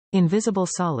Invisible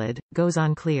solid, goes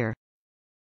on clear.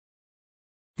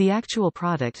 The actual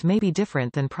product may be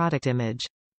different than product image.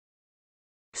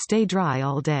 Stay dry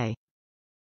all day.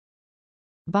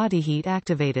 Body heat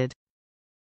activated.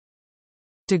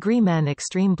 Degree Men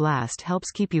Extreme Blast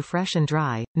helps keep you fresh and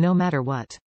dry, no matter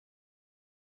what.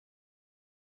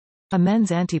 A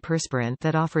men's antiperspirant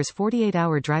that offers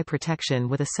 48-hour dry protection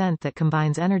with a scent that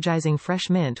combines energizing fresh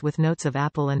mint with notes of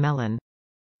apple and melon.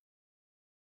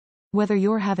 Whether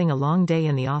you're having a long day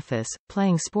in the office,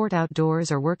 playing sport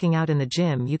outdoors or working out in the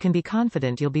gym, you can be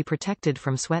confident you'll be protected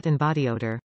from sweat and body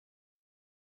odor.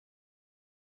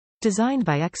 Designed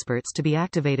by experts to be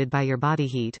activated by your body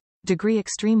heat, Degree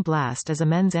Extreme Blast is a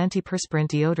men's antiperspirant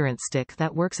deodorant stick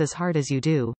that works as hard as you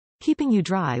do, keeping you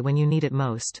dry when you need it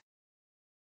most.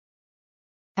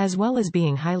 As well as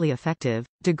being highly effective,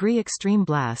 Degree Extreme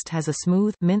Blast has a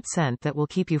smooth, mint scent that will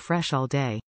keep you fresh all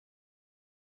day.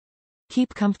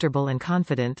 Keep comfortable and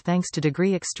confident thanks to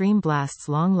Degree Extreme Blast's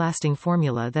long-lasting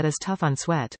formula that is tough on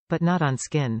sweat, but not on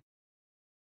skin.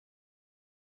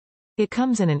 It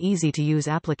comes in an easy-to-use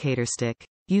applicator stick.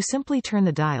 You simply turn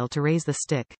the dial to raise the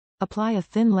stick, apply a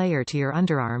thin layer to your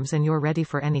underarms and you're ready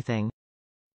for anything.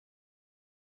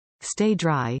 Stay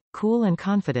dry, cool and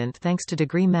confident thanks to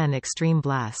Degree Men Extreme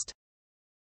Blast.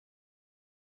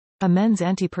 A men's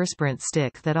antiperspirant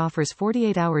stick that offers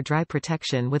 48-hour dry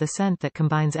protection with a scent that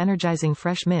combines energizing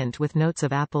fresh mint with notes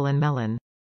of apple and melon.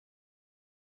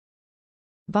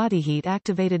 Body heat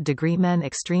activated Degree Men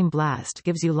Extreme Blast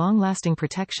gives you long-lasting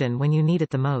protection when you need it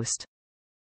the most.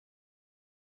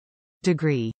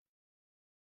 Degree.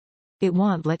 It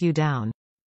won't let you down.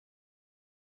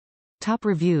 Top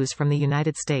reviews from the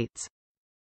United States.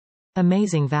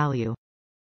 Amazing value.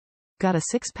 Got a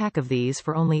 6-pack of these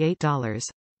for only $8.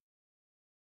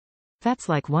 That's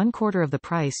like 1/4 of the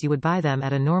price you would buy them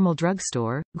at a normal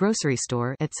drugstore, grocery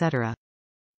store, etc.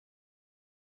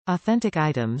 Authentic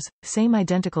items, same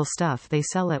identical stuff they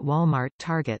sell at Walmart,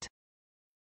 Target.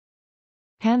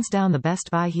 Hands down the best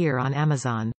buy here on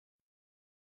Amazon.